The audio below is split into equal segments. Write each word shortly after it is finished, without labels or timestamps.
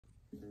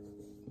She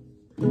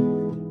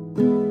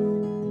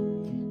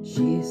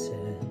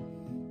said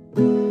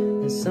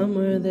that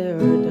somewhere there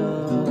are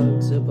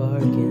dogs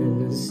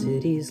a-barking, the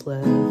city's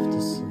left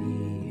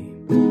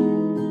asleep.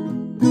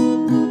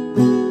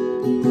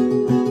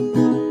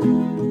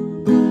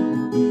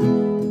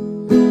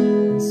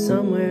 And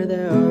somewhere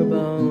there are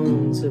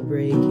bones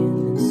a-breaking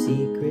and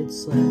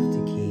secrets left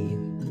to keep.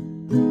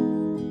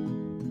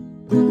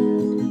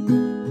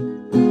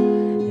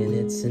 And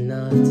it's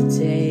enough to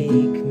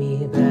take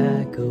me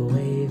back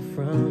away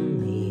from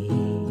me.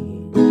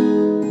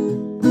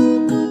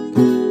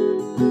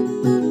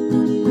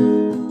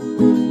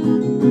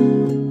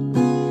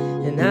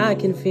 I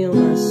can feel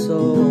my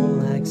soul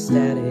like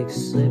static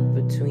slip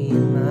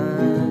between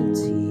my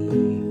teeth.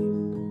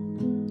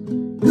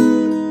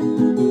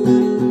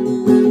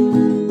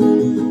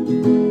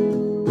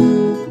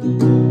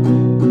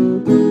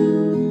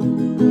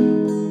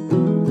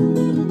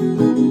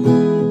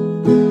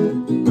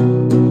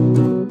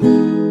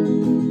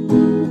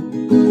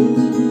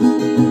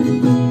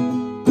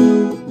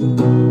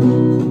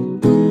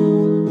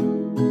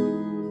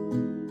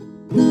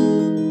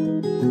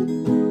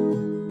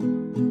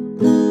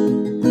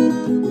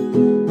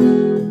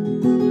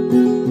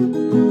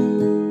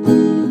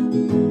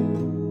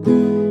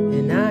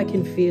 I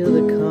can feel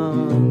the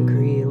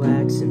concrete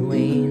wax and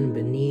wane.